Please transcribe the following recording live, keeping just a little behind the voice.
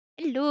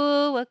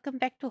Hello, welcome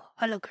back to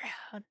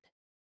Hologround.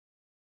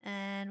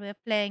 And we're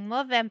playing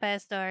more Vampire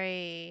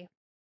Story.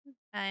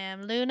 I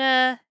am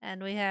Luna,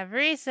 and we have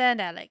Reese and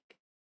Alec.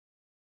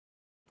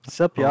 What's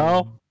up,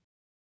 y'all?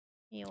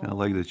 I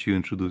like that you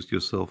introduced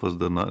yourself as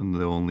the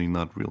only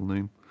not real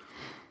name.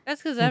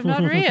 That's because I'm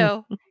not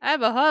real.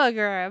 I'm a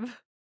hologram.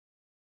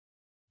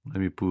 Let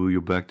me pull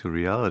you back to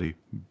reality,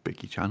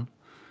 Becky-chan.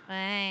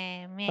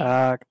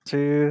 Back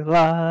to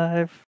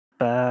life,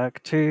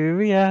 back to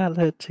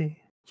reality.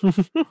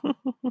 It's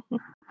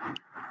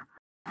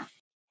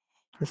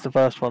the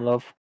first one,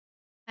 love.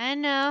 I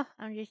know,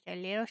 I'm just a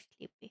little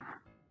sleepy,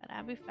 but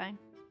I'll be fine.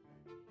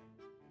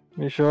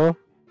 You sure?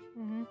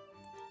 Mm-hmm.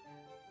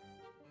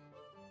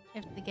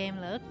 If the game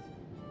loads.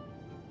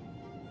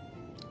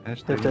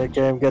 If that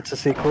game gets a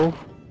sequel.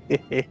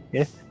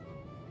 Yeah.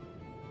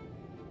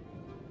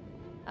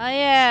 Oh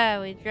yeah,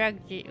 we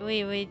drugged you.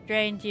 We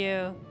drained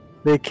you.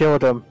 They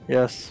killed him,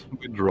 yes.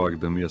 We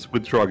drugged them, yes, we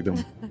drugged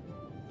them.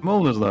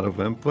 Mona's not a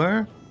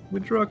vampire. We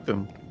drugged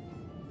them.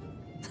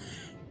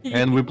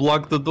 And we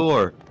blocked the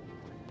door.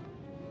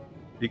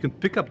 You can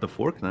pick up the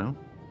fork now.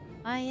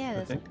 Oh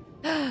yeah, I think.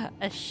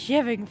 a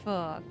shiving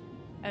fork.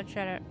 I'll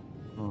try to.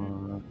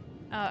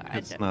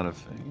 It's not a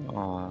thing.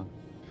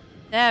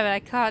 Damn it,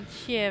 I can't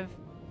shiv.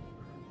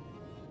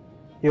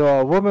 You are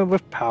a woman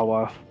with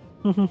power.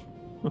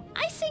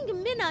 I think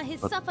Minna has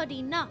suffered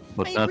enough.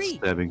 But I not agree.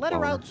 stabbing Let her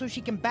power. out so she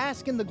can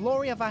bask in the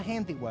glory of our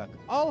handiwork.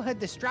 All her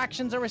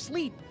distractions are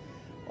asleep.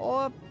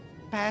 Or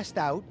passed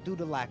out due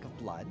to lack of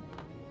blood.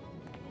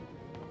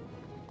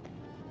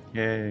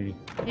 Yay.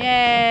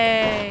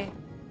 Yay!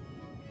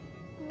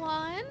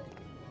 1,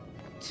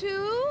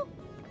 2,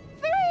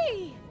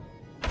 3.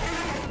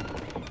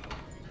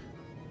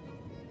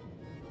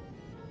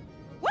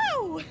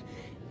 Whoa!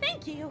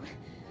 Thank you.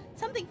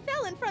 Something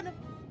fell in front of.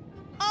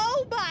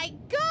 Oh my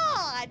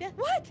God!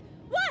 What?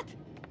 What?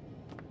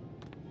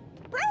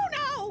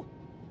 Bruno!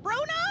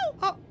 Bruno?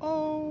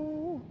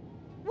 Uh-oh.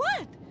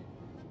 What?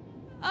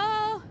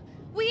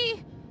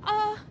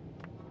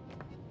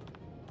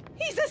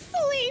 He's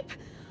asleep!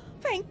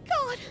 Thank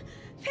God!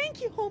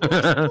 Thank you, oh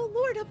merciful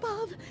Lord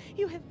above!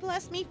 You have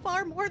blessed me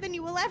far more than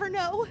you will ever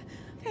know.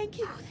 Thank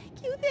you,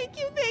 thank you, thank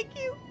you, thank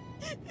you!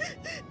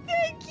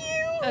 Thank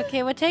you!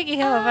 Okay, we're taking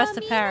him with us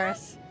to Mina,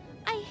 Paris.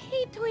 I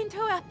hate to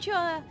interrupt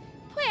your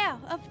prayer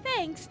of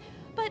thanks,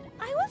 but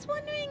I was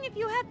wondering if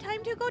you have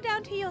time to go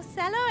down to your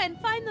cellar and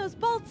find those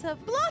blots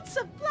of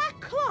black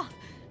cloth.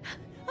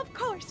 Of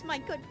course, my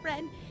good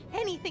friend.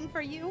 Anything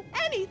for you.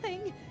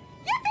 Anything.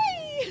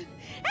 Yippee!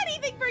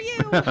 Anything for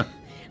you.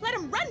 Let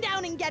him run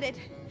down and get it.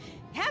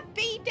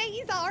 Happy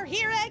days are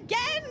here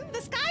again.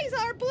 The skies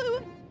are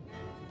blue.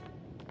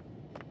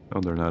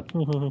 No, they're not.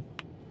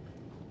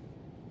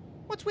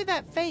 What's with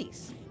that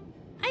face?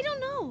 I don't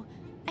know.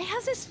 I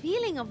have this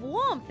feeling of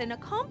warmth and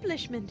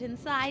accomplishment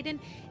inside, and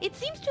it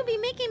seems to be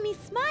making me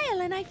smile,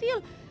 and I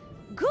feel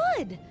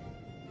good.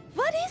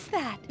 What is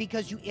that?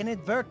 Because you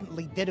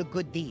inadvertently did a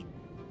good deed.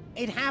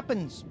 It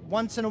happens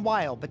once in a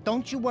while, but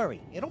don't you worry.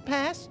 It'll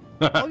pass.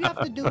 All you have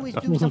to do is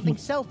do something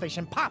selfish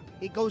and pop,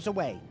 it goes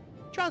away.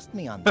 Trust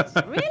me on this.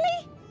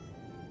 Really?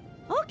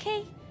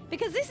 Okay,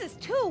 because this is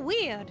too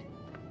weird.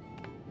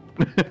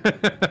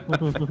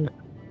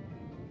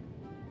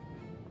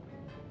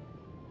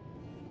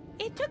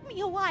 It took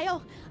me a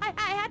while. I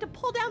had to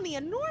pull down the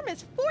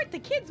enormous fort the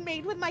kids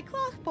made with my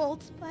cloth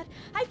bolts, but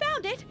I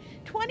found it.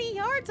 20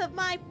 yards of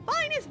my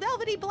finest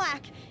velvety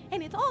black,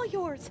 and it's all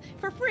yours,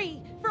 for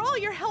free, for all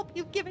your help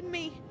you've given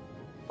me.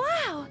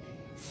 Wow,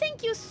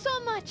 thank you so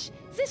much.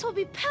 This will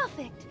be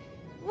perfect.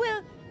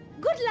 Well,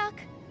 good luck.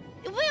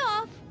 We're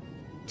off.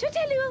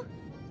 Toodaloo.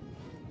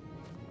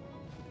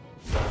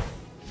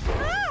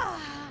 Ah!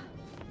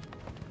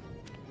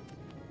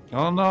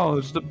 Oh no,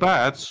 it's the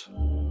bats.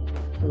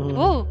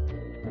 Ooh,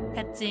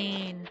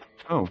 cutscene.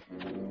 Oh,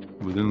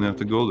 we didn't have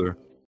to go there.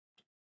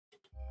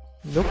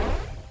 Nope.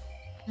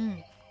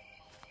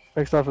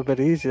 Makes life a bit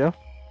easier.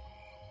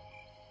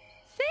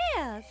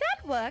 There,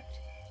 that worked.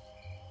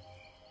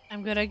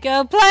 I'm gonna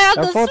go play on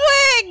the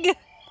swing!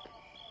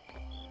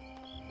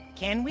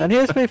 Can we? And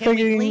here's me Can we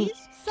thinking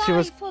please? she Sorry,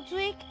 was...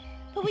 Frederick,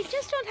 but we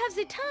just don't have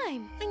the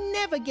time. I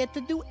never get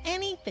to do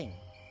anything.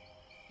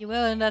 You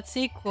will in that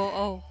sequel.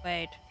 Oh,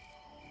 wait.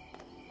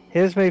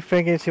 Here's me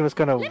thinking she was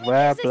gonna Let me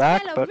wear use this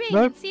black, yellow but ring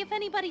nope. and see if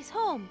anybody's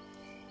home.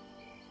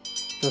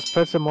 Just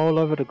puts them all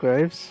over the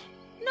graves.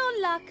 No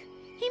luck.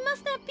 He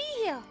must not be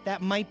here.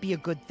 That might be a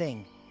good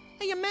thing.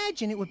 I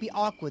imagine it would be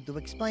awkward to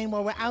explain why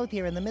we're out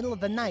here in the middle of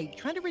the night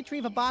trying to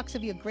retrieve a box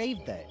of your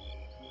grave dirt.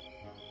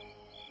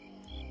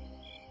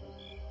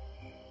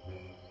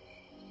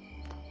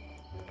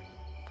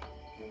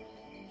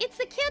 It's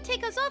the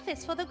caretaker's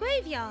office for the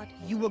graveyard.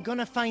 You were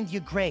gonna find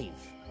your grave.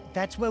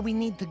 That's where we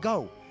need to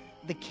go.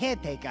 The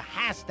caretaker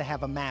has to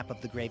have a map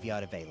of the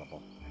graveyard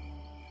available.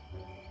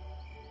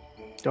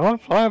 Go on,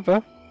 fly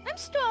over. I'm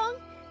strong,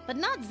 but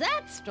not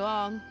that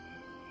strong.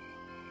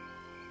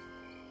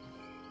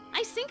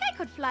 I think I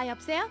could fly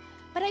up there,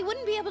 but I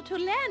wouldn't be able to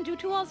land due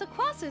to all the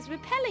crosses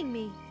repelling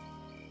me.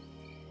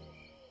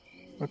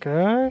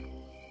 Okay.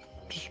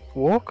 Just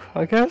walk,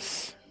 I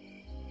guess?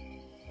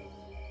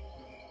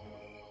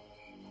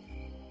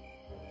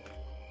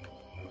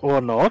 Or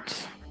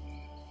not?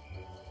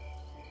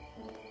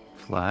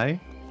 Fly?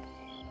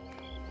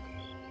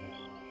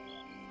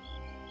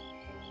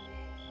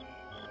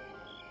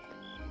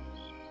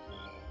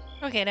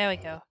 Okay, there we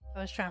go. I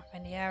was trying to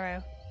find the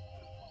arrow.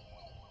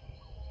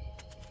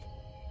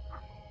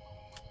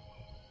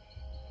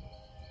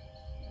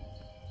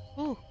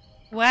 Ooh.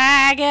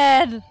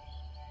 Wagon!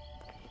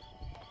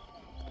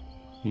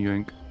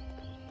 Yoink.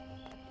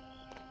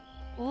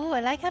 Ooh,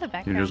 I like how the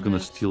background You're just gonna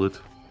moves. steal it.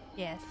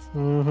 Yes.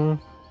 Mm-hmm.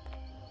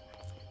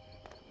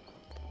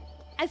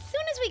 As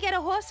soon as we get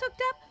a horse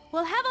hooked up,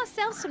 we'll have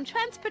ourselves some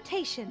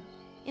transportation.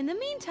 In the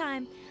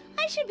meantime,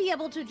 I should be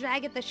able to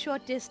drag it the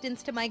short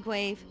distance to my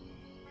grave.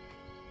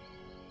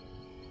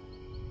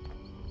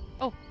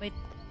 Oh, wait.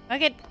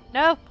 Okay,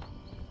 no!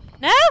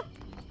 No!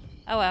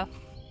 Oh well.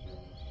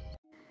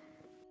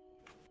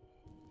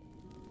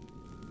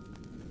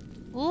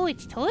 Ooh,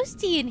 it's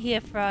toasty in here,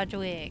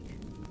 Frodwick.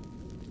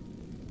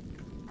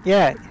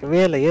 Yeah, it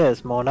really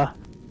is, Mona.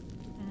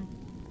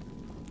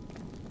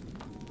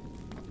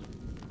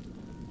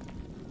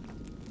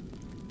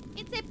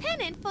 It's a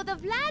pennant for the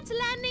Vlad's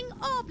Landing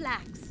All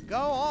Blacks. Go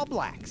All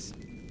Blacks.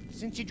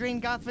 Since you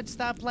drained Gothford's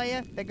star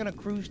player, they're gonna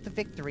cruise to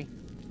victory.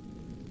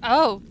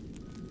 Oh.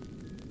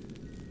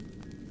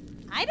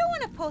 I don't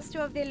want a poster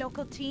of their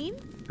local team.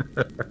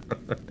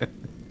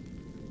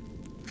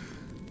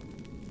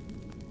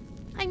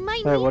 I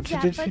might Wait, need what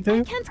that, did but she do?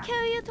 I can't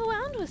carry it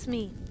around with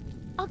me.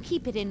 I'll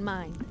keep it in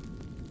mind.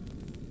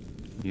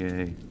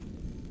 Yay.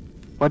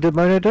 What did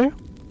Mona do?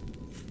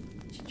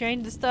 She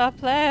drained the star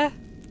player.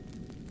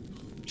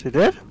 She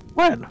did?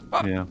 When?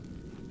 Yeah.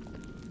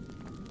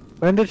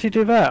 When did she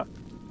do that?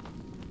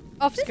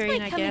 Off This screen,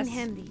 might I come guess. in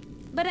handy,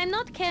 but I'm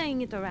not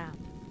carrying it around.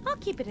 I'll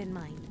keep it in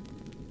mind.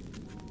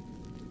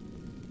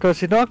 Because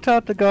she knocked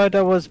out the guy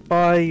that was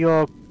by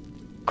your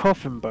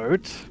coffin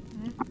boat.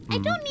 I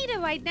don't need it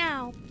right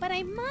now, but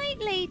I might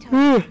later.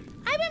 Hmm.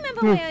 I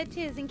remember where it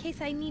is in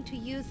case I need to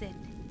use it.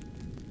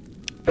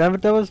 Then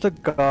there was the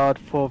guard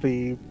for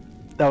the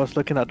that was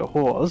looking at the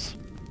horse.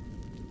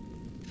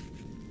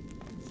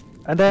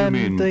 And then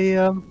mean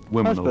the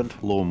Women husband.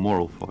 of low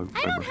moral fiber.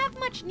 I don't have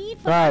much need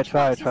for Right, much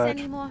right, horses right.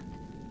 anymore.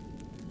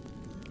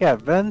 Yeah,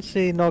 then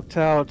she knocked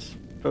out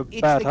the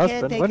It's bad the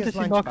husband. When did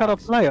caretaker's she knock out a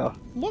lunchbox. player?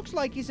 Looks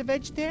like he's a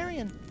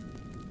vegetarian.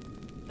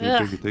 I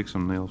think Ugh. it takes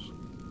some nails.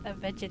 A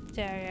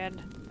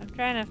vegetarian. I'm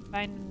trying to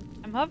find.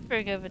 I'm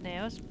hovering over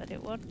nails, but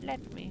it won't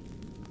let me.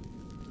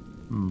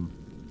 Hmm.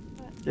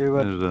 You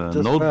were There's a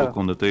just notebook there.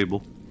 on the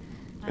table.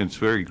 It's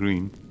very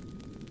green.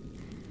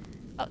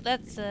 Oh,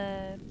 that's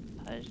a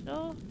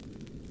puzzle.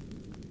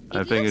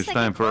 I It think looks it's like a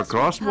time for a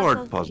crossword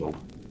crossword puzzle.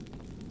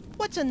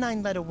 What's a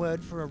 9-letter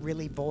word for a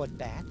really bored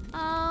bat?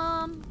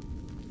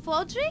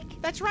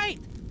 Fodrick? That's right.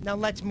 Now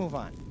let's move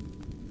on.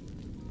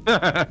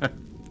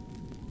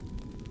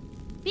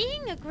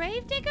 Being a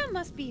gravedigger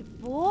must be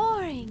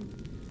boring.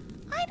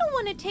 I don't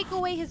want to take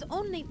away his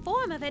only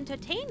form of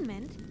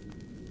entertainment.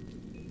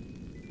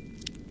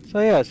 So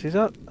yeah, she's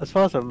as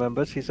far as I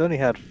remember, she's only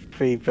had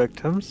 3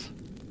 victims.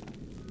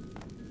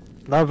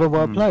 None of them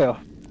were a Hmm. player.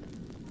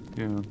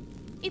 Yeah.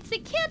 It's the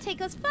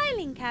caretaker's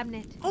filing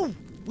cabinet. Oh,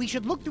 we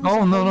should look through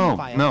Oh, his no, employee no,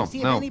 file no, to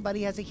see no. if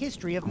anybody has a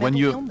history of When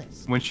mental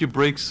illness. when she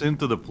breaks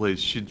into the place,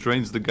 she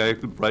drains the guy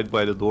right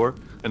by the door,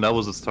 and that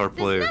was the star There's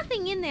player.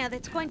 nothing in there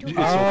that's going to It's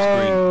harm. off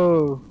screen.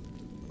 Oh,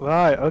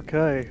 right,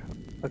 okay.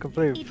 I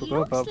completely It forgot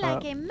looks about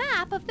like that. a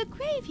map of the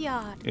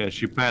graveyard. Yeah,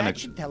 she That panicked.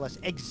 should tell us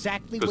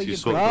exactly Because where you your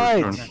saw grave her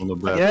Right. turn is. from the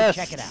Let's bed. Yes,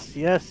 check it out.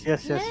 yes.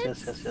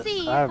 Let's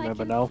see I if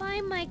remember I can now.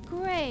 find my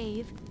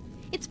grave.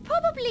 It's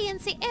probably in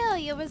the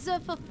area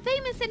reserved for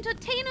famous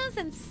entertainers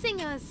and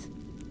singers.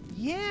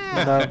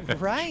 Yeah,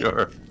 right.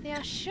 Sure.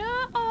 There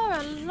sure are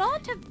a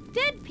lot of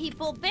dead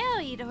people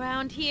buried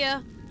around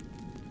here.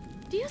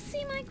 Do you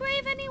see my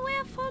grave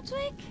anywhere,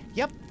 Fodrick?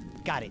 Yep,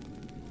 got it.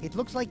 It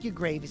looks like your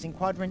grave is in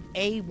quadrant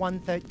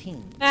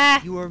A113.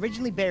 Ah! You were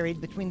originally buried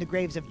between the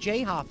graves of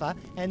Jay Hoffa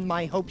and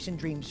my hopes and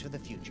dreams for the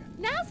future.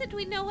 Now that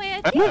we know where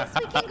it is,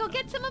 we can go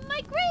get some of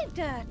my grave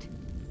dirt.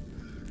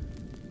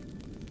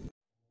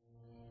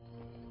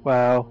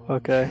 Wow,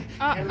 okay.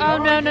 Oh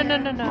no no no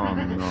no Oh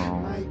no! no.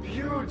 My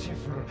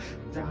beautiful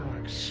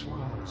dark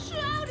swan.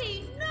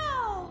 Shouty,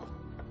 no!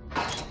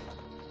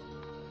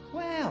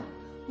 Well,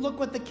 look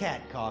what the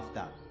cat coughed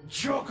up.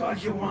 Joke all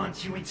you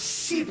want, you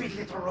insipid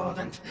little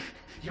rodent.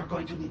 You're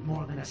going to need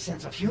more than a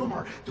sense of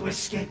humor to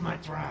escape my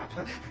trap.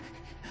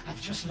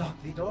 I've just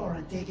locked the door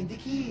and taken the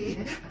key.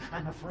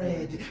 I'm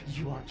afraid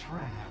you are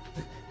trapped.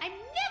 I'm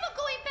never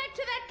going back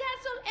to that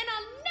castle, and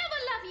I'll never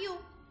love you.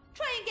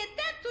 Try and get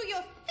that through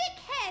your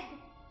thick head.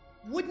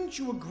 Wouldn't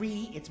you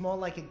agree it's more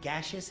like a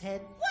gaseous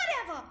head?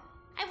 Whatever.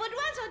 I would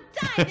rather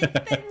die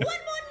than spend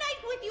one more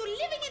night with you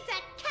living in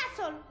that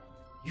castle.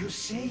 You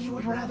say you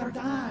would rather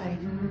die?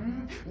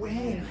 Hmm?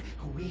 Well,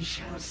 we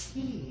shall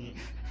see.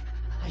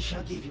 I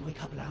shall give you a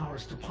couple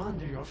hours to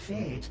ponder your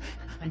fate.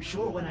 I'm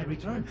sure when I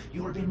return,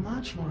 you will be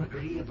much more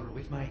agreeable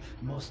with my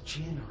most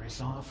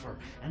generous offer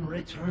and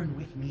return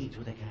with me to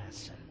the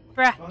castle.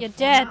 Bruh, But you're for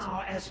dead.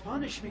 now, as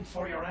punishment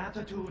for your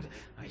attitude,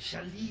 I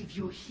shall leave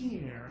you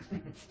here.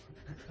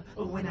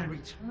 When I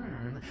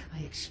return, I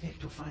expect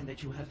to find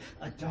that you have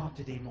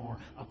adopted a more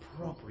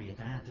appropriate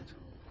attitude.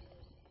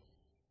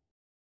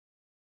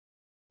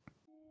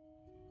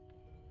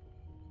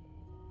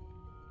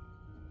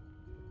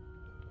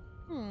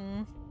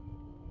 Hmm.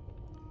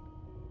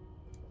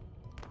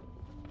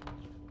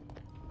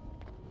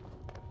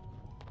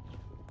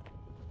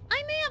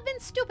 I may have been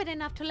stupid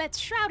enough to let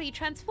Shroudy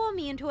transform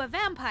me into a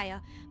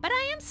vampire, but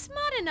I am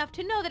smart enough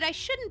to know that I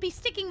shouldn't be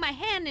sticking my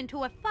hand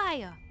into a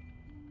fire.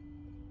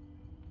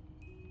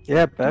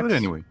 Yeah, Do Bex. it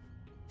anyway.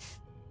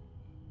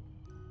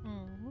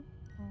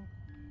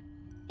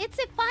 It's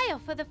a fire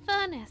for the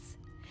furnace.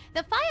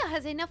 The fire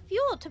has enough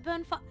fuel to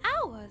burn for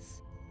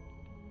hours.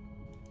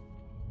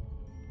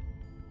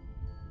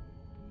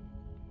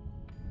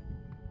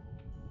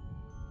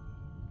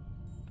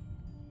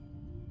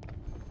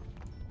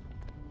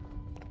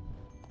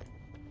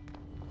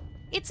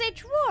 It's a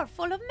drawer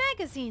full of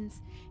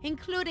magazines,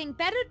 including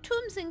Better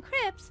Tombs and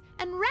Crypts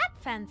and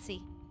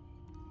FANGcy.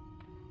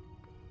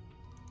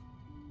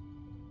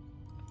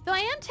 Though I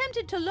am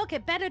tempted to look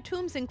at Better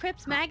Tombs and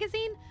Crypts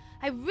magazine,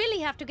 I really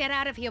have to get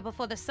out of here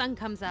before the sun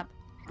comes up.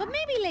 But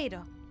maybe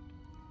later.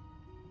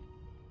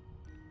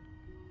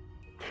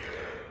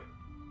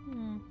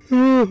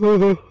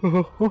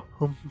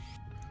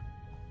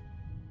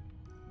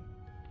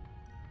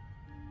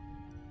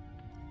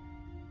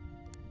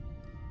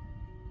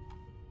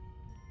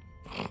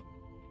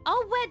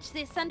 I'll wedge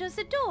this under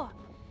the door.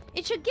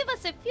 It should give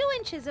us a few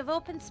inches of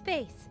open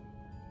space.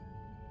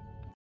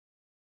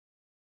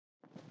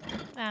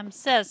 I'm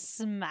so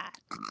smart.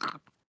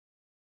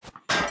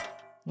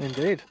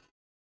 Indeed.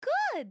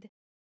 Good.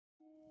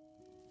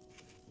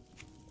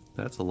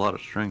 That's a lot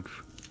of strength.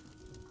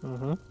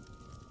 Mm-hmm.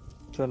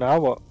 So now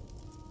what?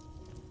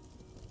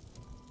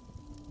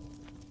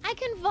 I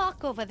can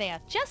walk over there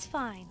just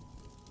fine.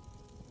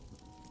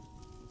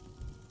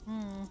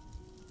 Rodwin!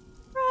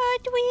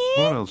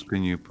 What else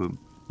can you put?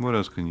 What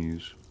else can you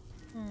use?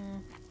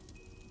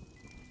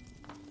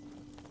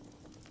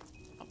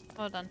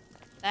 Hold on.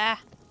 Ah.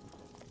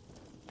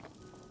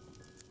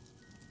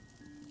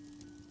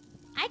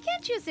 I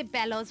can't use the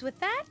bellows with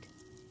that.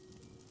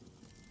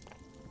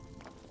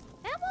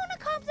 That won't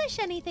accomplish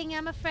anything,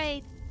 I'm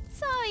afraid.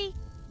 Sorry.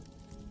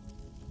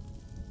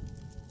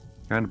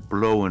 Kind of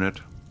blow in it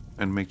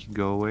and make it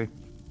go away.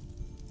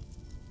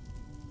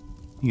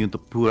 You need to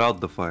put out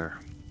the fire.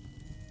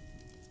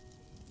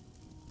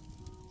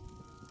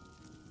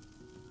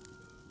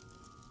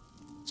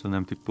 It's an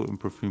empty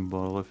perfume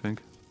bottle, I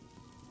think.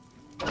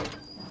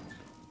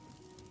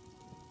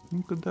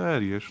 Look at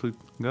that, he actually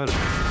got it.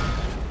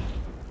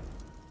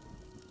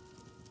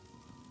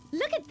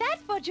 Look at that,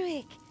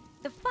 Fodrick.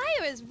 The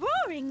fire is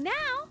roaring now.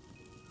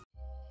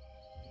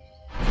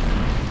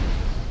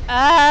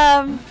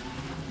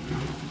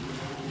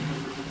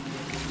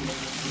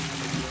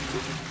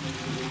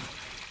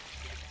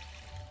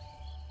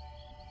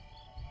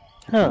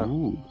 Huh.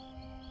 Ooh,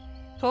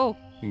 Cool.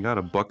 you got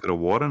a bucket of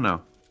water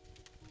now.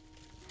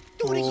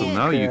 Do it So again.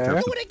 now you Okay.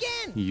 have Do to it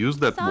again. use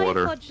that Sorry,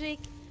 water. Fodrick,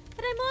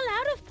 but I'm all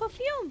out of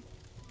perfume.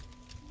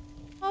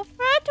 Oh,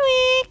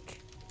 Rodwick!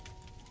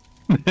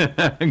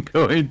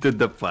 Go into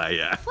the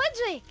fire.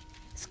 Fodrick,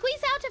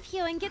 squeeze out of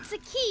here and get the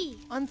key.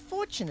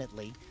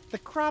 Unfortunately, the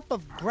crop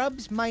of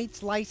grubs,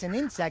 mites, lice, and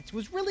insects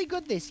was really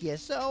good this year,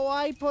 so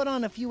I put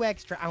on a few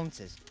extra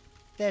ounces.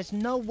 There's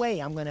no way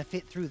I'm gonna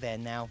fit through there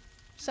now.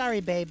 Sorry,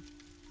 babe.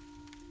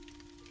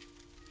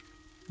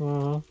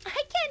 Mm-hmm.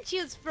 I can't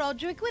use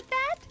Frodrick with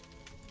that.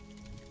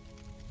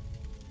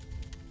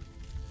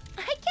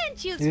 I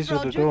can't use Use it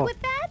at Frodrick all.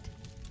 with that.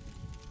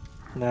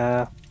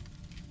 Nah.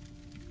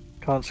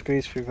 Can't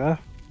squeeze through there.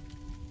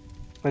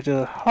 We're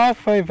just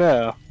halfway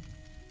there.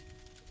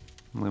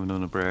 I'm living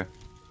on a prayer.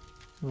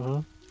 Mm-hmm.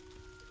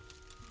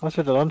 What's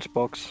with the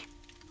lunchbox?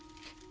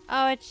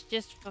 Oh, it's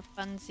just for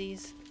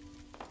funsies.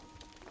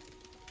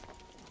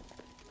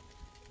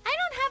 I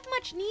don't have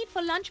much need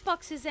for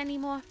lunchboxes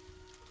anymore.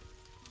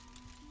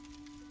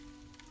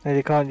 And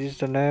you can't use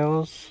the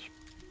nails?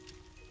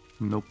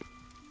 Nope.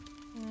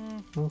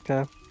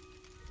 Okay.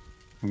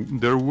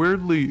 They're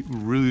weirdly,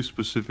 really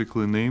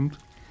specifically named.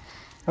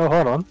 Oh,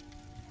 hold on.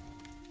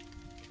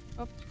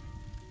 Oh.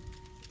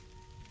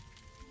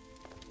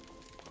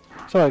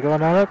 Sorry, go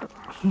on, Alec.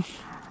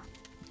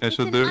 And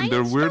so an they're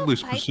iron weirdly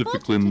stovepipe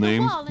specifically bolted to the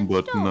named, wall and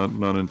but stove.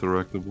 not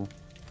interactable.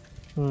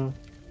 Maybe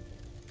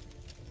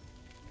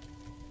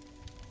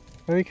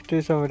we could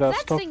do something with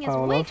that That thing is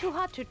stockpile way of. too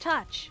hot to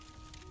touch.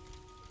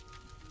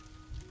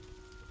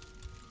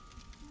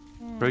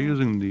 Try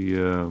using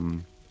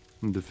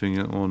the thing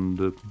on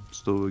the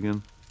stove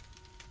again.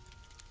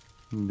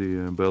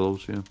 The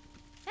bellows, yeah. That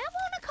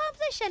won't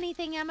accomplish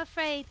anything, I'm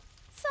afraid.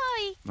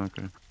 Sorry.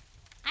 Okay.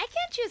 I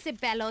can't use the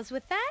bellows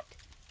with that.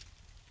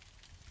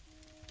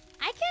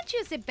 I can't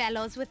use the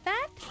bellows with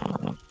that.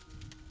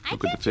 I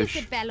Look at can't the use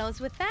fish. the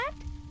bellows with that.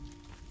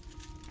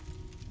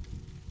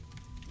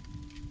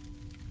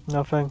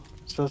 Nothing.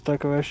 It's just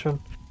decoration.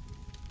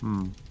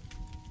 Hmm.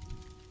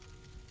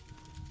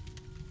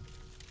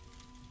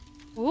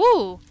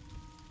 Ooh.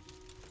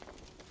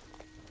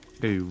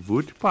 A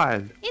wood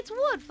pile. It's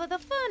wood for the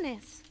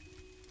furnace.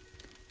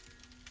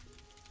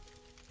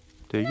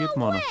 Take it, No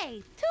Mona.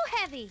 way! Too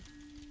heavy.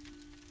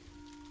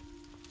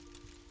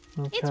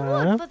 It's Okay.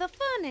 wood for the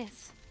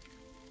furnace.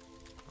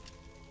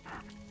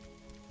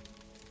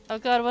 Oh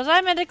god, was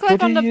I meant to click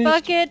Could on you the use-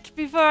 bucket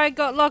before I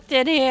got locked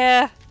in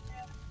here?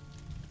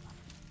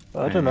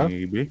 I don't know.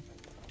 Maybe.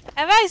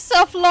 Have I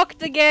soft locked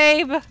the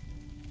game?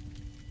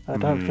 I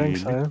don't think Maybe.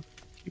 so.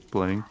 Keep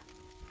playing.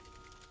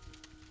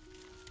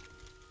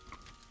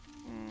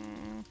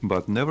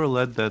 But never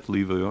let that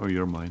leave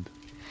your mind.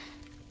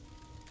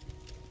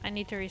 I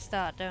need to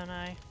restart, don't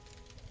I?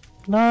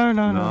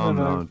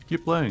 No.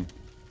 Keep playing.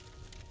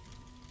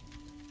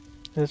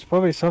 There's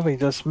probably something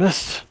just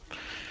missed.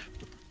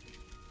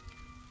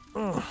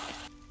 Ugh.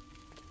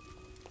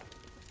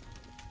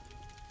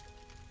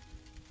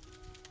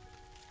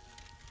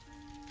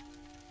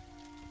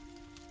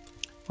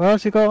 What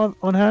else you got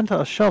on hand?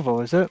 A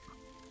shovel, is it?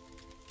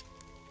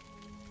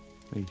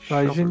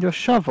 Try using your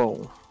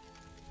shovel.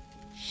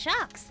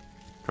 Shucks.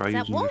 Try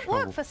that using your won't work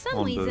shovel for some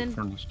on reason. The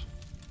furnace.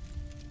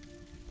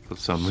 For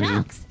some reason.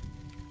 Shucks.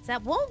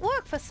 That won't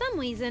work for some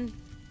reason.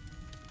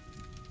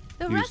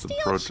 The Use the rusty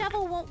old project.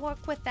 shovel won't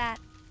work with that.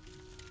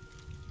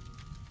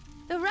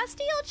 The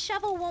rusty old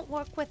shovel won't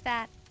work with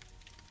that.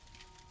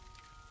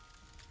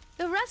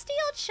 The rusty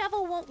old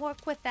shovel won't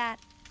work with that.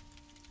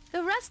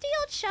 The rusty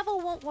old shovel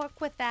won't work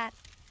with that.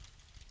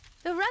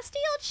 The rusty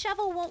old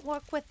shovel won't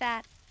work with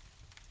that.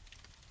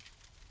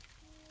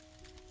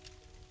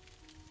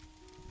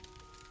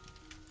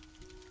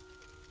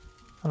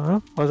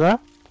 What's that?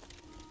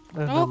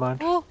 Never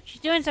mind. Oh,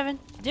 she's doing something.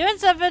 She's doing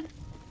something.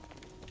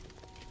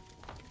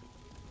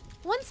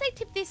 Once I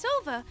tip this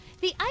over,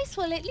 the ice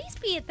will at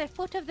least be at the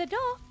foot of the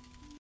door.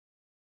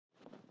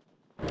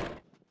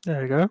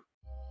 There you go.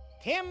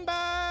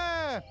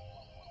 Timber!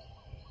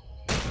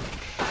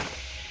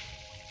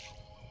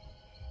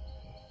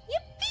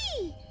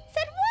 Yippee!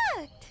 That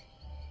worked!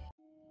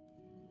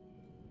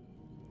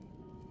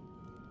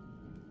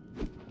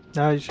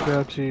 Now you should be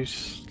able to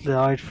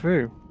slide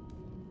through.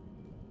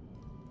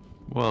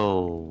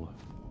 Well,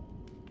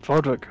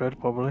 Fodrick could,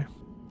 probably.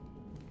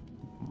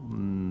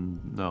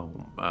 no.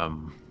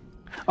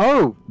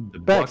 Oh! The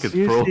Bex, bucket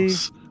use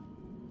froze.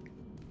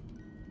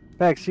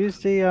 Bex, use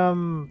the,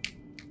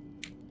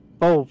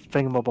 bowl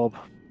thingamabob.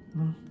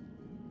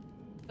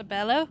 The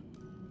bellow?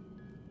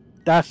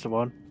 That's the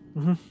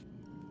one.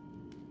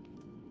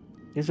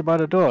 Use it by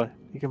the door.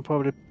 You can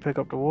probably pick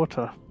up the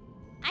water.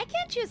 I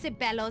can't use the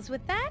bellows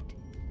with that.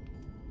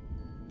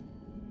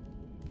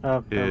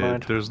 Oh, never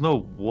mind. There's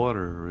no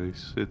water,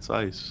 Reese. It's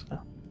ice. I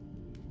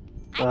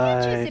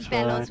can't use Right, the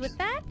bellows right. with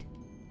that.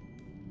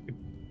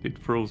 It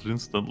froze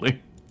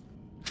instantly.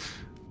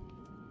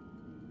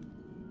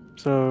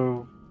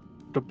 So,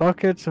 the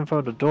bucket's in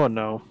front of the door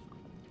now.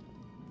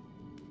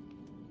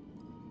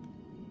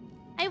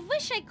 I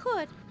wish I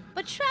could,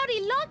 but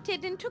Shroudy locked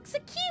it and took the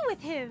key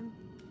with him.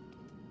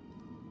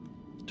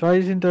 Try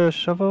using the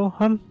shovel,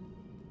 hun?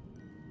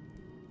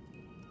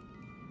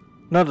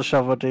 Not the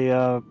shovel,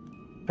 the,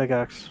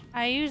 pickaxe.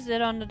 I used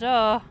it on the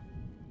door.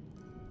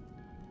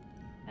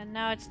 And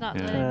now it's not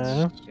Yeah, letting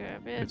it's- me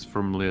grab it. It's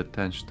firmly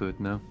attached to it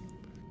now.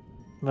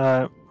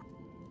 Right.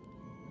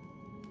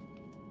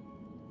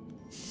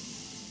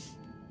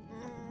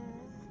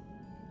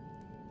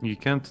 You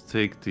can't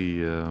take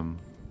the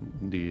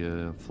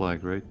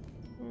flag, right?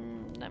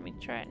 Let me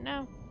try it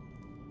now.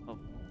 Oh.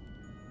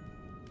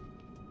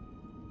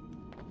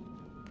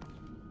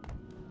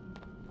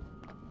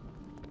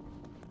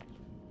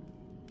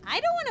 I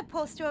don't want a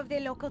poster of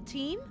their local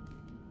team.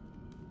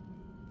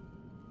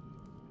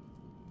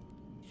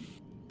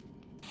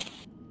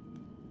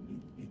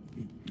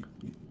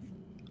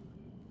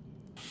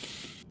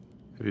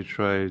 Have you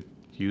tried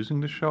using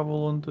the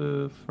shovel on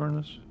the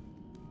furnace?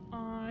 Oh,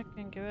 I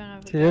can give it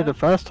another She did go. the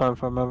first time,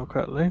 if I remember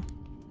correctly.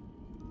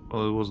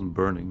 Well, it wasn't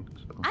burning,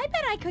 so. I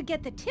bet I could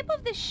get the tip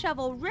of this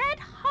shovel red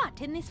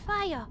hot in this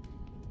fire.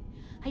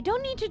 I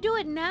don't need to do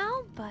it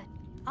now, but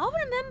I'll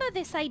remember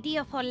this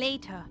idea for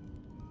later.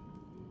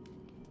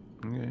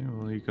 Okay,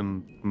 well, you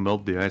can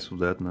melt the ice with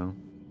that now.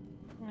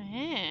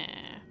 Yeah.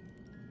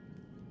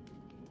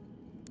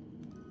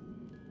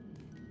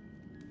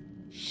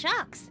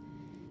 Shucks.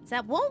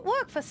 That won't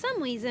work for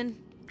some reason.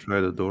 Try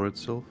the door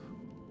itself.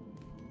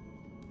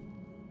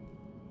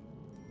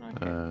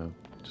 Okay.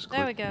 Just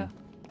There we click, go.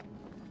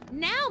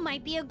 Now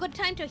might be a good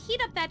time to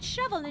heat up that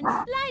shovel and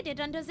slide it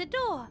under the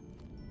door.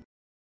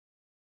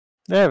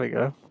 There we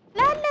go.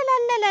 La la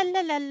la la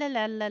la la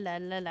la la la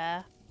la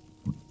la.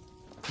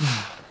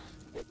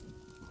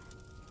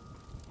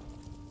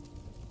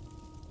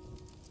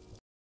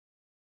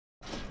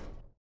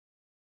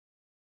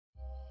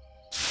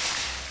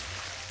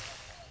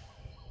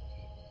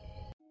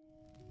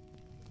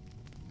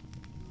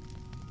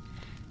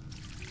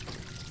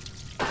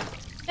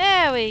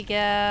 There we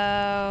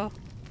go.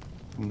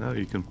 Now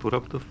you can put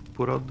out the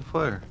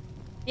fire.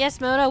 Yes,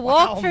 Mona,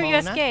 walk Wow, through your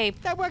Mona,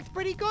 escape. That worked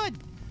pretty good.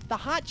 The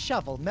hot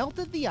shovel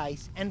melted the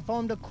ice and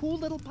formed a cool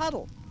little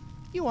puddle.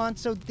 You aren't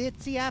so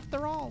ditzy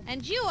after all.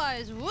 And you are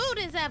as rude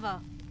as ever.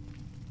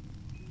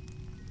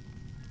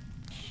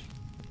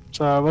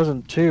 So I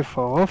wasn't too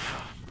far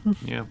off.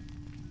 Yeah.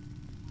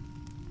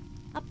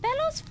 A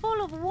bellows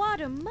full of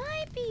water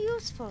might be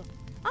useful.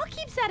 I'll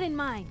keep that in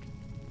mind.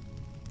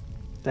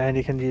 Then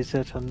you can use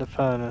it on the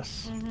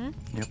furnace.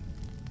 Yep.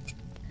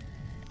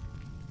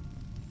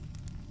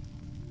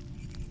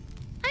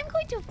 I'm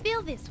going to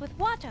fill this with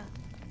water.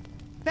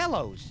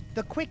 Bellows,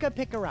 the quicker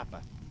picker-upper.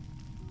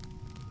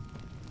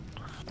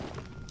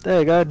 There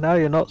you go, now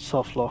you're not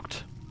soft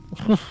locked.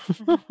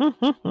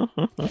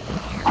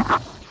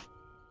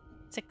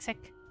 Sick.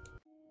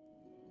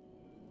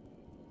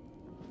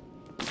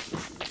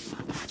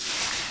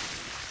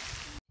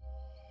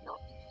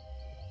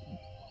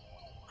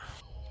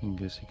 I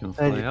guess you can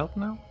fly out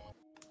now.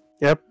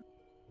 Yep.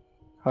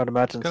 I'd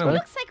imagine Kinda so.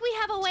 Looks like we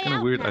have a way Kind of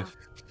out weird. now. I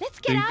Let's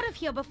get think out of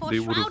here before they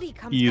would have Shroudy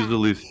comes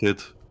easily back.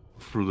 fit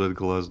through that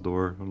glass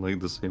door,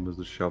 like the same as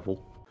the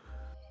shovel.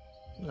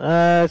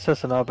 It's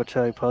just an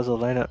arbitrary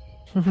puzzle, ain't it?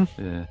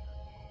 Yeah.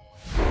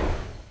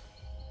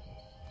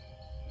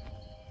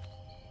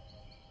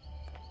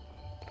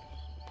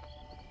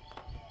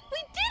 We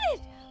did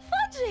it!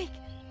 Fudrick!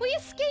 We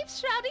escaped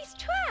Shroudy's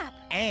trap!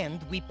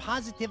 And we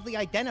positively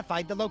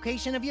identified the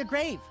location of your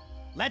grave.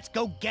 Let's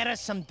go get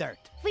us some dirt.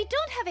 We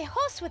don't have a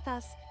horse with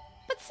us.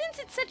 But since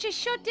it's such a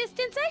short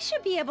distance, I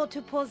should be able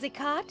to pull the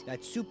cart.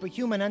 That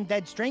superhuman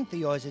undead strength of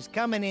yours is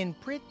coming in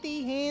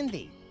pretty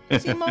handy.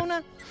 See,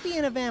 Mona,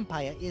 being a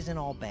vampire isn't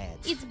all bad.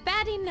 It's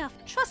bad enough,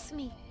 trust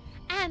me.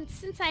 And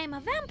since I am a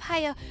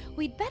vampire,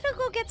 we'd better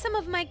go get some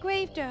of my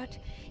grave dirt.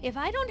 If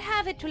I don't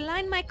have it to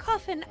line my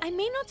coffin, I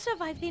may not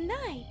survive the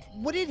night.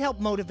 Would it help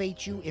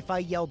motivate you if I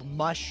yelled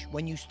mush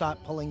when you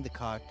start pulling the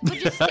cart?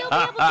 Would you still be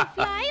able to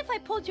fly if I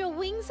pulled your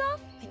wings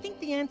off? I think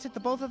the answer to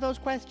both of those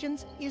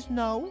questions is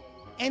no.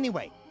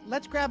 Anyway,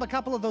 let's grab a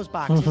couple of those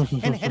boxes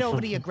and head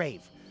over to your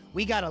grave.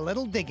 We got a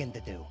little digging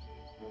to do.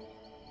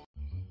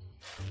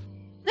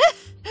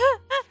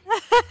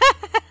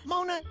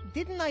 Mona,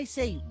 didn't I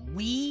say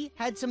we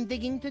had some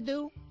digging to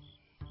do?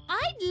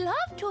 I'd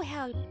love to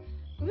help.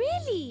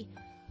 Really.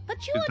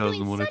 But you She are doesn't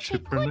doing wanna such a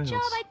chip her good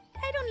job, nails.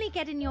 I'd only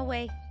get in your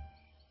way.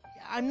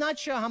 I'm not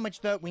sure how much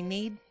dirt we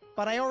need,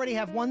 but I already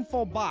have one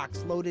full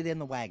box loaded in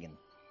the wagon.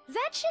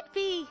 That should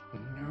be...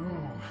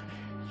 No,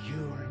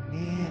 you'll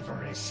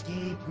never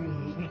escape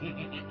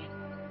me.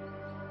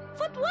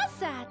 What was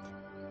that?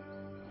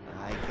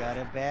 I got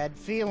a bad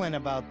feeling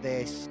about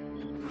this.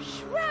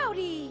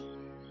 Shroudy!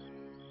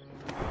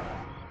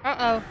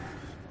 Uh-oh.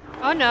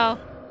 Oh no.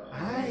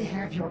 I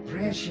have your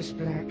precious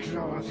black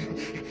cloth,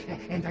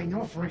 and I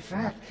know for a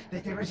fact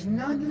that there is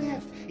none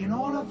left in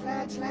all of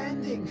Vlad's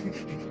Landing.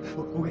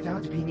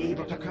 Without being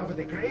able to cover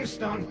the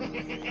gravestone,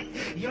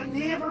 you'll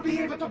never be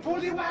able to pull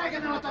the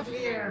wagon out of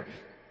here.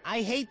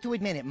 I hate to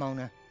admit it,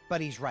 Mona, but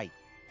he's right.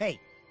 Hey,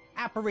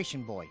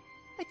 apparition boy,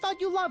 I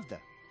thought you loved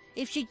her.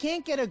 If she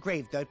can't get her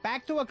grave dirt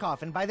back to her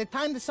coffin by the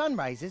time the sun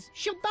rises,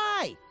 she'll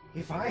die.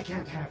 If I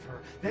can't have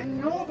her, then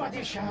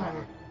nobody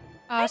shall.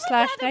 Oh, I'd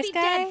slash rather nice be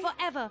guy. dead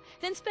forever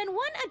than spend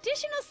one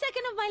additional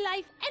second of my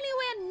life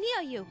anywhere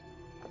near you.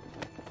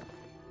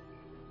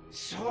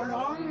 So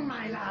long,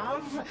 my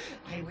love.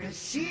 I will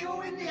see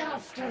you in the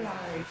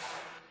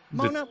afterlife.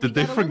 Mona, Did we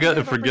they got a little forget bit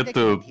of a to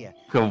predicament here.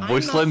 have I'm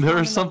voice not line her strong or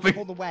enough to something?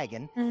 pull the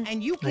wagon,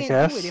 and you can't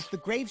guess. do it if the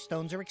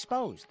gravestones are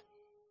exposed.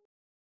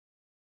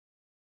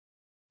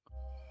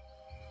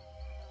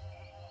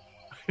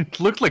 It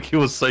looked like he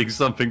was saying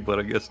something, but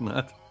I guess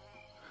not.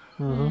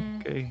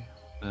 Mm-hmm. Okay.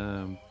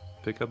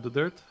 Pick up the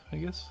dirt, I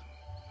guess,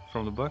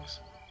 from the box.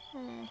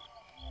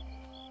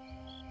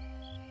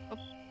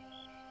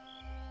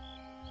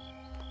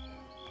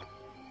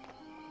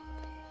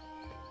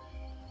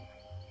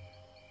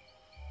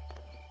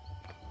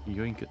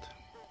 Yoink it.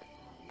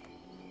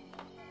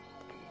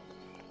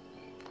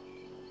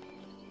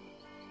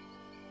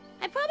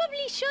 I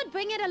probably should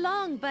bring it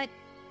along, but...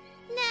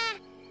 Nah.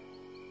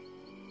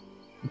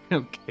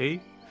 Okay.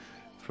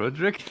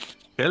 Frederick,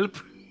 help.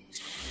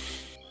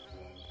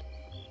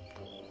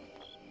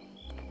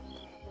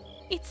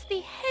 It's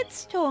the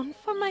headstone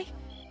for my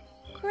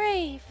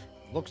grave.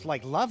 Looks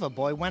like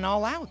Loverboy went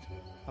all out.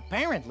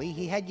 Apparently,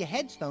 he had your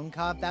headstone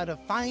carved out of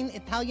fine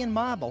Italian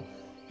marble,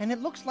 and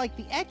it looks like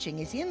the etching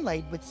is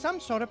inlaid with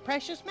some sort of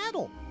precious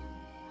metal.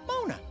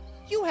 Mona,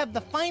 you have the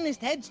finest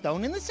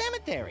headstone in the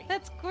cemetery.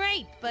 That's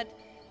great, but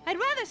I'd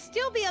rather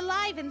still be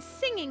alive and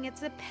singing at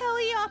the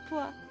Pelly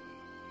Opera.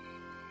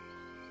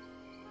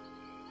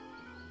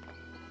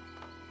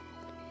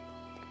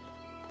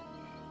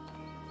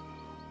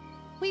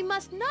 We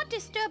must not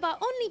disturb our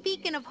only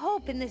beacon of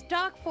hope in this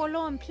dark,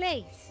 forlorn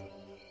place.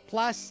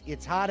 Plus,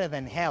 it's hotter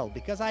than hell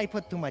because I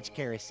put too much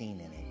kerosene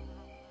in it.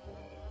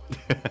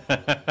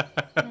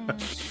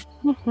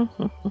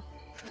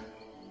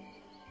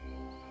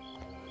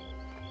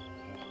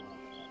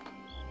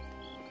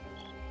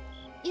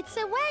 It's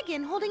a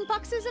wagon holding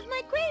boxes of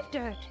my grave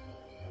dirt.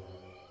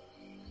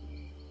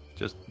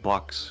 Just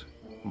box.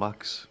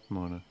 Box,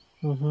 Mona.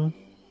 Mm-hmm.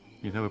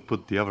 You never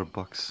put the other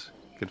box.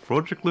 Can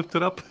Frodrick lift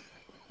it up?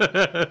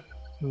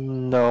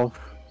 No.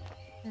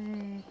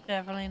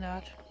 Definitely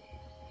not.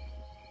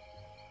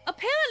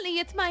 Apparently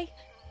it's my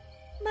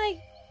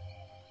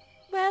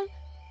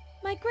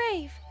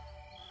grave.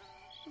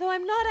 Though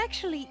I'm not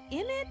actually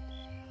in it,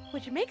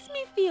 which makes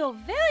me feel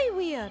very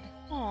weird.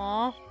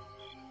 Aw.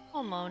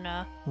 Oh,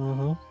 Mona.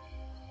 Mm-hmm.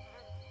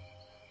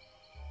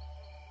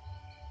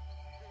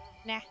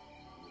 Nah.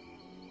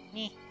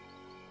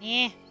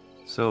 Nah.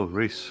 So,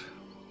 Reese.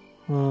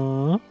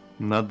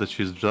 Mm-hmm. Not that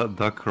she's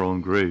dug her own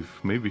grave.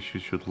 Maybe she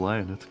should lie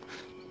in it.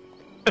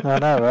 I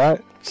know,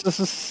 right?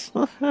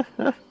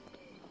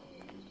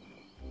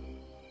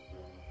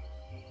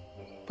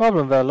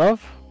 Problem there,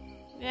 love.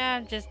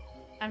 Yeah,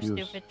 I'm Use.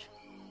 stupid.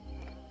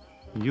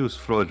 Use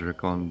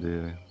Frodrick on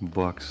the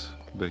box,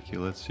 Becky.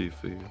 Let's see if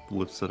he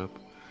lifts it up.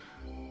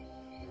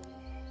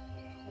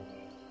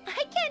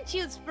 I can't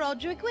use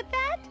Frodrick with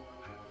that.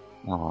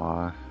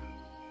 Aww.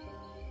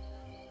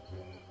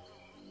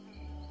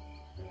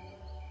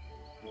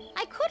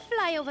 I could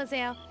fly over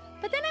there,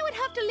 but then I would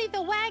have to leave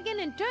the wagon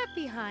and dirt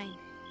behind.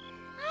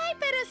 I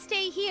better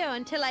stay here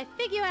until I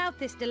figure out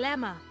this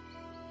dilemma.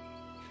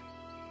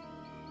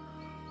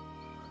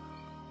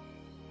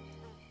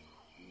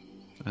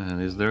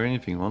 And is there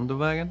anything on the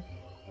wagon?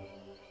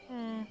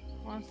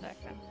 1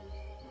 second.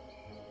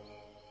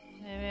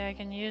 Maybe I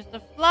can use the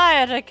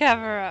flyer to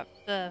cover up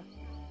the...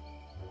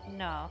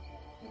 No.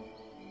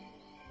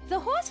 The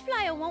horse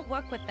flyer won't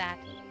work with that.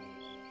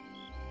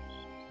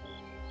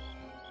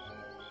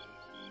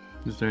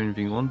 Is there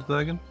anything on the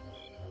wagon?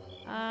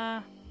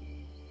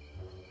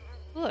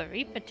 Ooh, a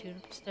Reaper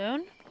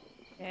tombstone.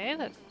 Okay,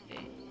 let's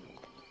see.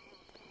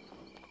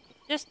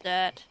 Just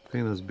that. I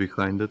think that's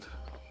behind it.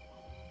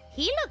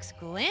 He looks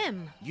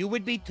grim. You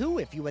would be too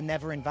if you were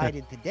never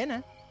invited to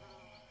dinner.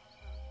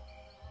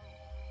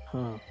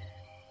 Hmm.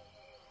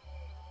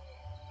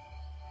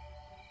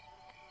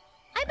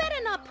 I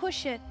better not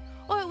push it,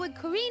 or it would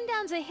careen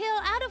down the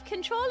hill out of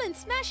control and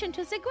smash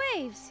into the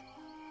graves.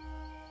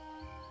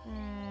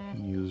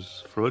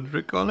 Use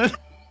Frodrick on it.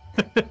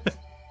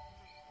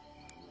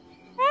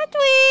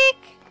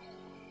 Redweek!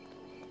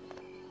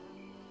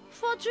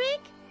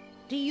 Frodrick,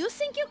 do you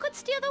think you could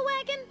steer the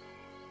wagon?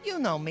 You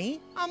know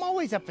me. I'm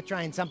always up for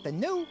trying something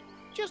new.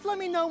 Just let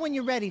me know when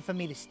you're ready for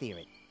me to steer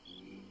it.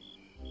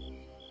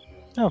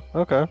 Oh,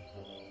 okay.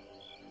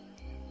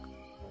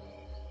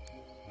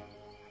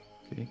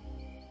 Okay.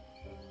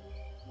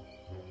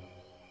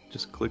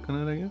 Just click on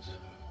it, I guess.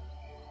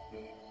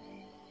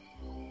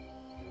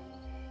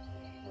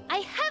 I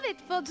have it,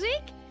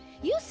 Frodrick.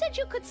 You said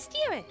you could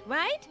steer it,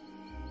 right?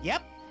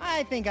 Yep,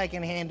 I think I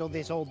can handle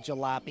this old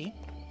jalopy.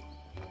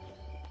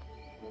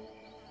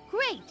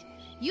 Great.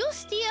 You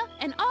steer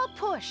and I'll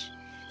push.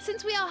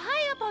 Since we are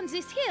high up on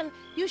this hill,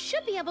 you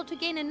should be able to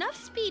gain enough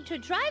speed to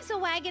drive the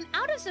wagon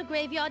out of the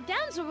graveyard,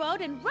 down the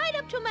road, and right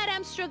up to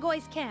Madame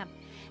Strigoi camp.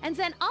 And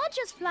then I'll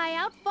just fly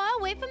out far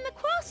away from the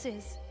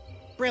crosses.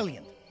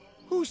 Brilliant.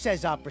 Who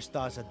says opera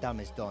stars are dumb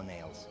as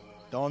doornails?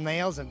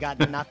 Doornails have got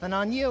nothing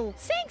on you.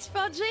 Thanks,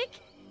 Frodrick.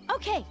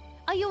 Okay,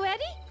 are you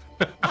ready?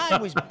 I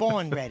was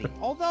born ready.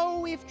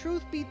 Although, if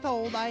truth be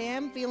told, I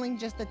am feeling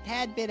just a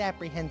tad bit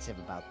apprehensive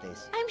about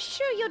this. I'm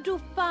sure you'll do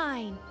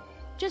fine.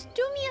 Just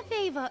do me a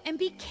favor and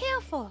be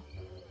careful.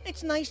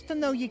 It's nice to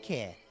know you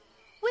care.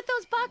 With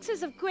those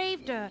boxes of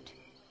grave dirt.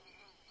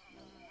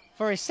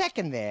 For a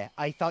second there,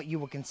 I thought you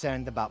were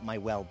concerned about my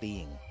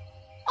well-being.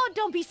 Oh,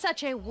 don't be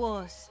such a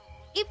wuss.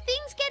 If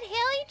things get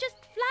hairy, just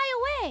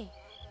fly away.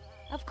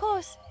 Of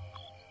course,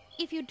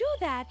 if you do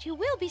that, you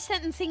will be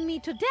sentencing me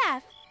to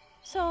death.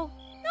 So,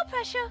 no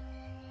pressure.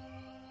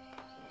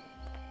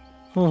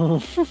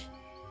 Au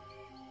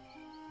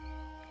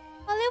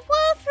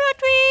revoir,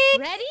 Frodrick!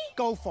 Ready?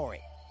 Go for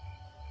it.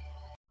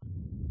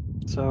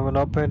 So we're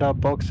not putting that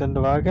box in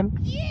the wagon?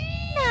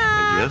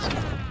 I guess.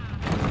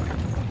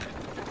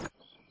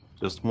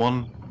 Just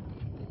one.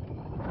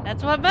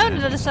 That's what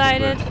Mona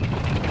decided.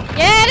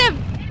 Get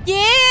him!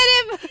 Get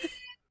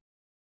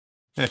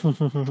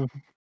him!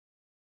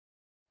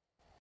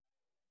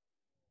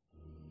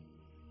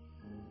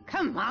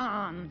 Come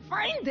on,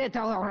 find it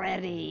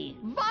already!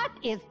 What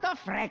is the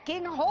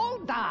fricking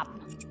holdup?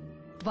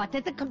 What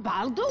did the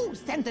Cabal do?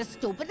 Send the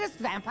stupidest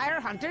vampire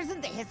hunters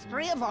in the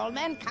history of all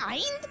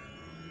mankind?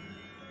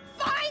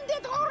 Find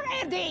it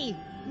already!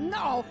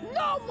 No,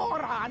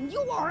 moron!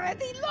 You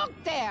already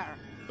looked there!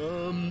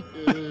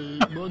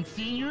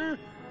 Monsignor?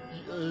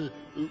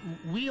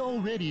 We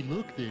already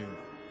looked there.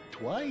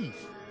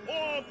 Twice.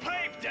 Oh,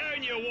 pipe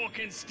down, you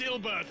walking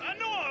stillbirth. I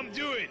know what I'm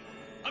doing.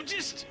 I'm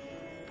just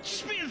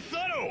being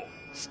thorough.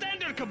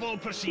 Standard Cabal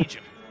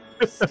procedure.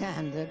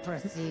 Standard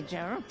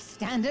procedure.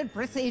 Standard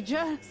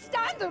procedure.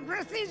 Standard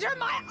procedure,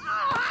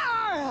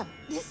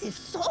 This is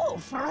so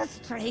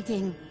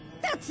frustrating.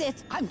 That's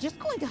it. I'm just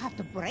going to have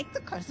to break the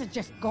curse and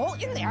just go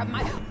in there.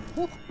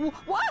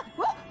 What?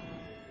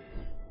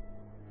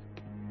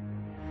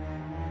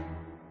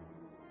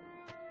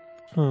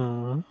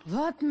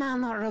 What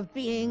manner of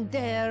being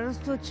dares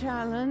to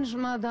challenge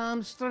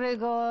Madame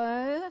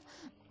Strigoi?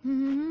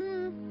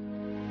 Hmm?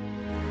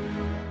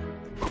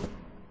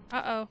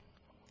 Uh-oh.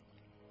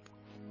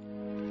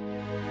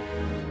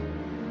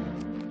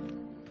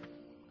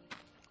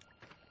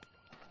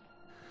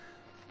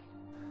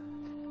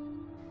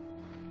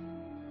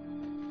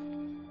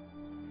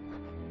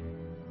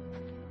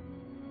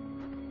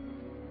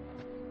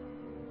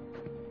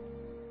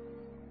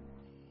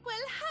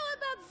 Well, how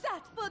about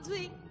that,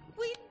 Podwing?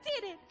 We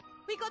did it!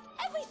 We got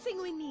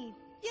everything we need!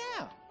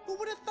 Yeah, who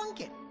would have thunk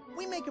it?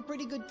 We make a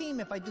pretty good team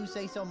if I do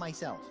say so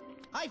myself.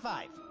 High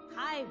five.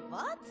 Hi,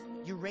 what?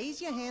 You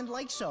raise your hand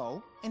like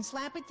so, and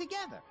slap it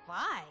together.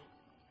 Why?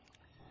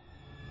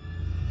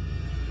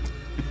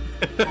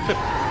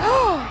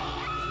 Madame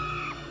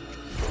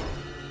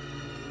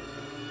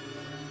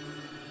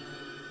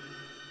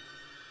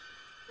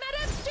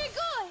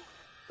Strigoi!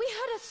 We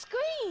heard a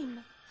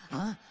scream!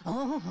 Huh?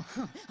 Oh,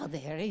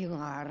 there you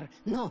are.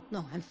 No,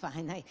 I'm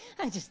fine.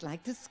 I just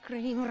like to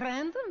scream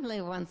randomly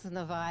once in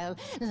a while.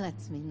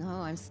 Lets me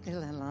know I'm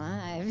still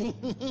alive.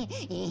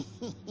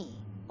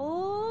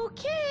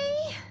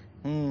 Okay.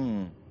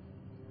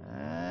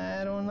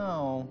 I don't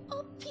know.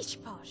 Oh, pish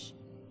posh.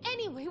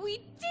 Anyway,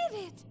 we did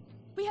it!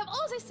 We have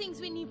all the things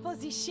we need for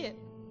this ship.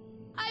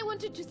 I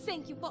wanted to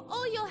thank you for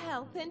all your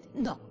help and...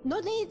 No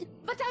need.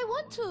 But I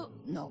want to...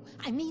 No,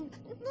 I mean,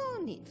 no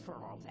need for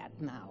all that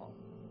now.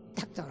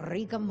 Dr.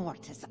 Rigor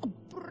Mortis, a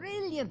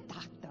brilliant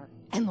doctor,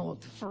 an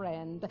old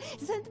friend,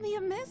 sent me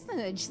a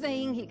message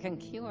saying he can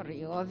cure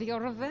you of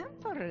your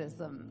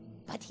vampirism.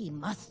 But he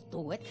must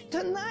do it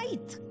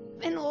tonight,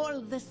 when all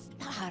the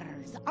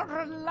stars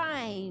are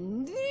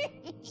aligned.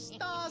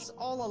 Stars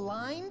all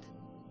aligned?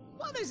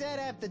 What does that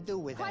have to do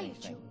with Quiet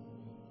anything? you.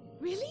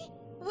 Really?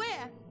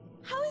 Where?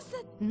 How is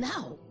that?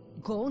 Now,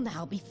 go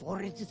now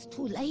before it is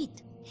too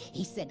late.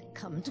 He said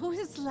come to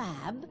his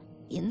lab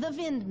in the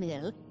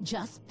windmill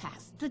just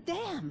past the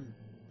dam.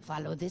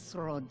 Follow this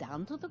road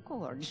down to the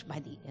gorge by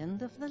the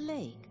end of the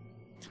lake.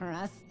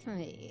 Trust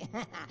me,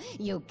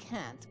 you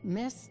can't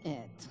miss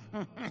it.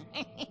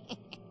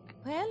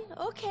 Well,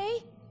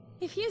 okay.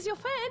 If he is your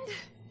friend...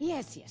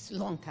 Yes,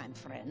 longtime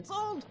friends,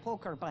 old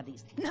poker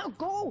buddies. Now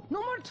go,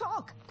 no more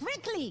talk,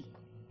 quickly!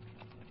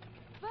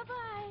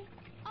 Bye-bye.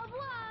 Au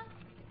revoir.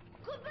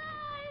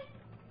 Goodbye.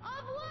 Au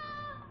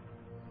revoir.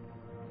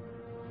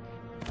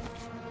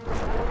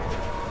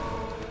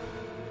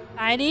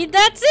 I need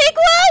that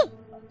sequel!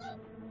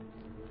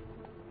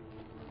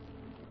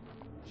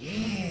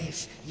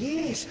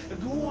 Yes,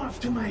 go off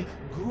to my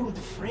good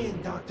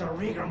friend, Dr.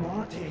 Rigor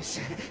Mortis.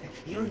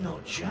 He'll know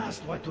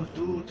just what to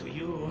do to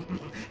you.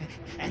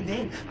 And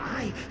then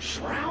I,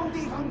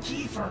 Shrouded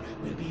Vampyre,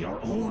 will be your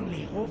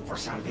only hope for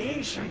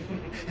salvation.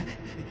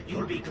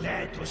 You'll be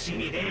glad to see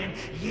me then.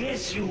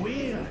 Yes, you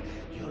will.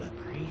 You'll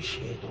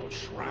appreciate old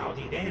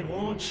Shrouded then,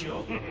 won't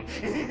you?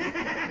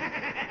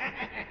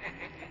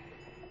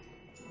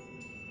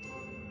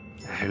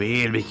 I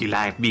will make your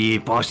life be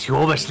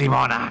posthumously,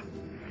 Mona.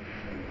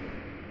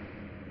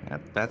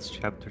 That's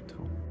chapter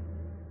 2.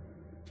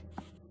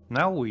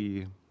 Now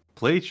we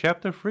play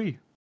chapter 3.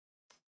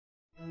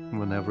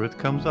 Whenever it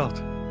comes out.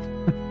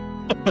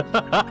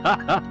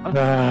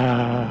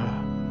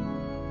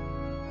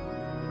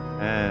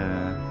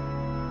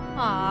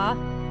 Aww.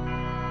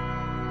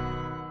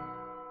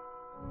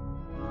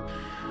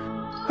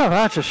 Oh,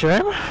 that's a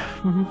shame.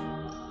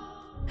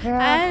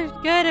 I was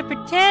gonna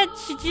pretend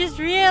she just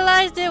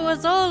realized it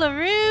was all a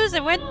ruse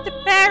and went to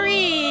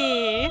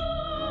Paris.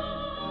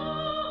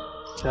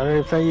 It's the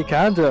only thing you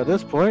can do at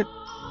this point.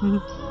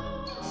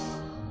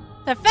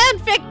 The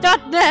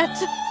fanfic.net.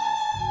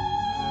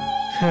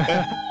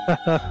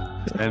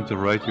 Time to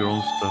write your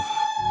own stuff.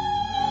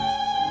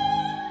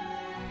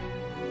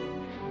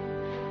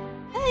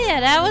 Oh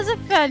yeah, that was a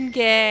fun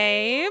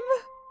game.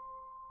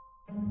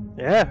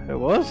 Yeah, it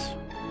was.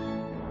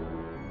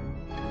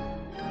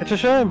 It's a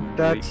shame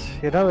that,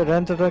 it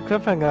ended a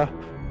cliffhanger.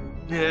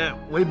 Yeah,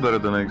 way better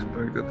than I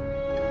expected.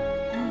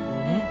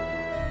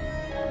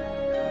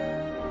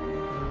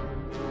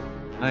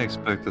 I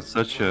expected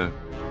such a...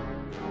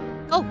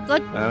 Oh,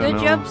 good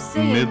job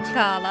singing, mid.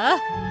 Carla.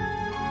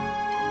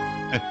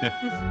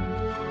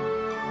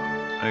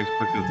 I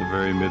expected a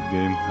very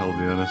mid-game, I'll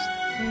be honest.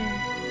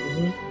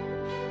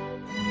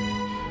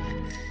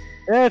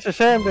 Yeah, it's a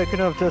shame they could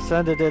have just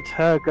ended it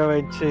her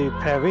going to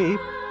Paris,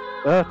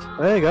 but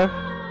there you go.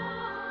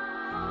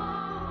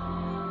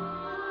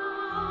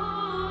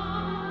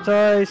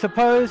 So I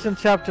suppose in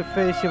chapter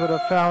 3 she would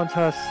have found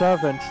her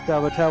servant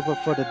that would help her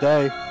for the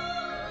day.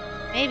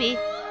 Maybe.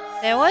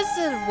 There was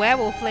a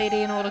werewolf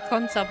lady in all the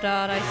concept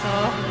art I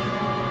saw.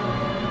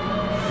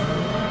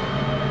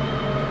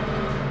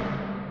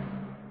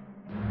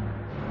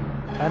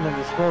 And in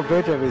the small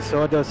video we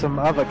saw there's some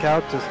other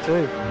characters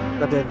too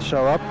that didn't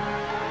show up.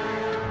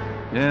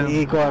 Yeah. The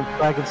Igor and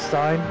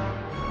Frankenstein.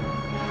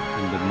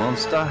 And the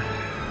monster.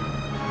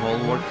 All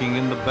working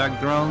in the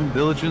background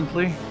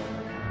diligently.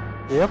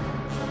 Yep.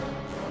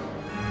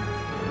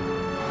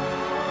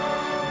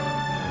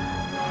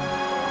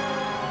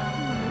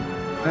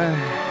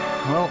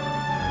 Well,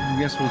 I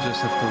guess we'll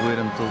just have to wait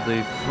until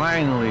they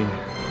finally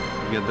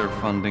get their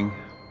funding.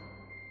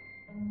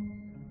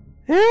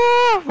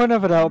 Yeah,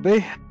 whenever that'll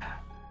be.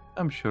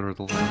 I'm sure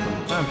it'll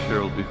happen. I'm sure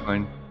it'll be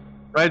fine.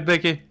 Right,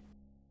 Becky?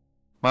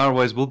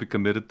 Otherwise, we'll be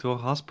committed to a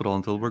hospital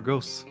until we're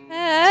ghosts.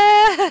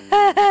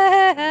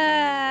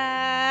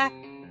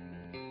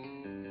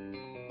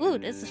 Ooh,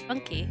 this is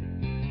funky.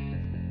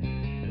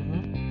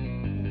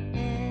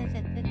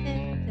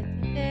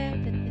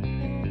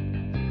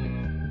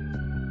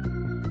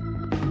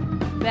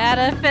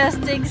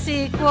 Manifesting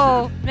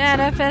sequel!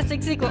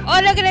 Manifesting sequel! Oh,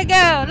 look at it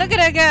go! Look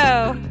at it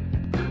go!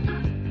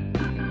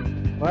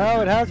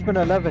 Well, it has been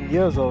 11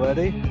 years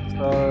already,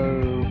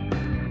 so...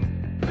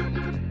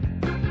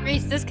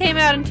 Reese, this came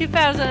out in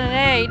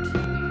 2008.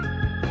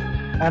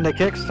 And the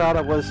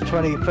Kickstarter was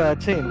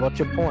 2013. What's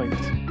your point?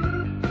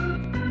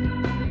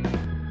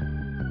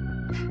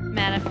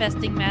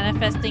 Manifesting,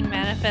 manifesting,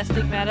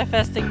 manifesting,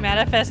 manifesting,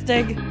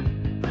 manifesting.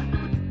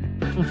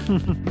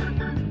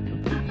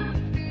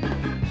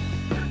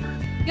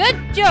 Good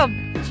job,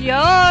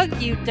 Jog!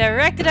 You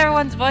directed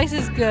everyone's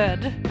voices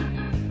good.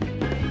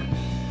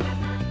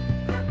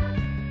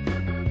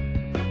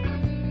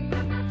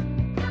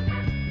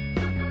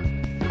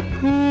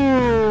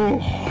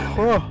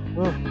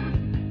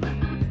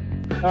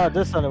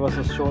 This only was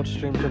a short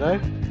stream today.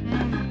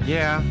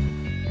 Yeah.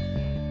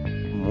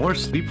 More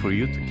sleep for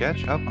you to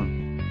catch up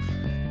on.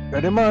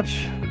 Pretty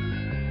much.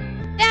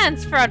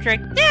 Dance,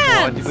 Frederick,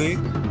 dance! Frederick.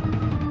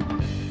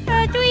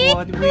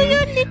 Frederick, do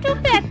your little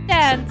pet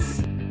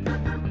dance.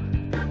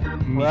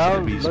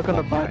 Well, look on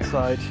the bright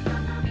side.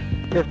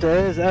 If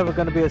there is ever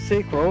going to be a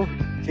sequel,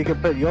 you can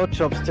put your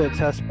chops to the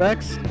test,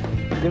 Bex.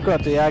 You've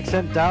got the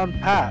accent down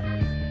pat.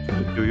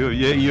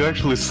 You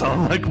actually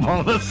sound like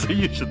Mona, so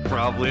you should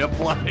probably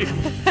apply.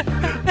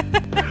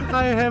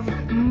 I have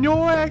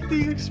no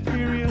acting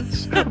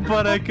experience,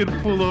 but I can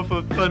pull off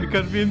a fun,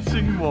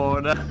 convincing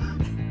Mona.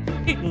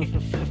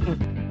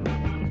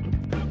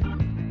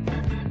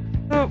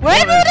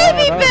 When will they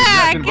be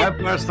back? In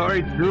Vampyre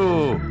Story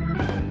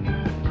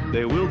 2.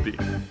 They will be.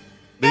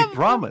 They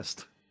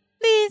promised.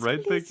 Please,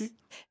 right, please, Becky?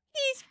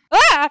 please.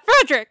 Ah,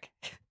 Frederick!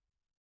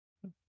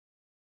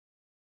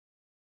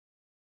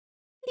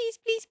 Please,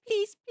 please,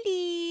 please,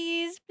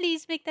 please,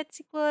 please make that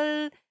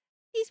sequel.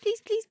 Please,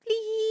 please, please,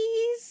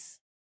 please.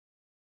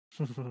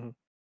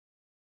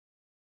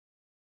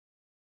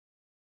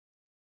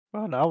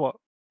 Well, now what?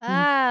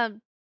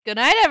 Good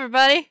night,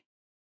 everybody.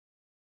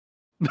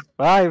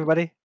 Bye,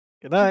 everybody.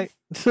 Good night.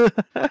 See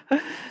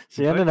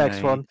you in the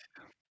next one.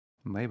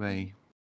 Bye-bye.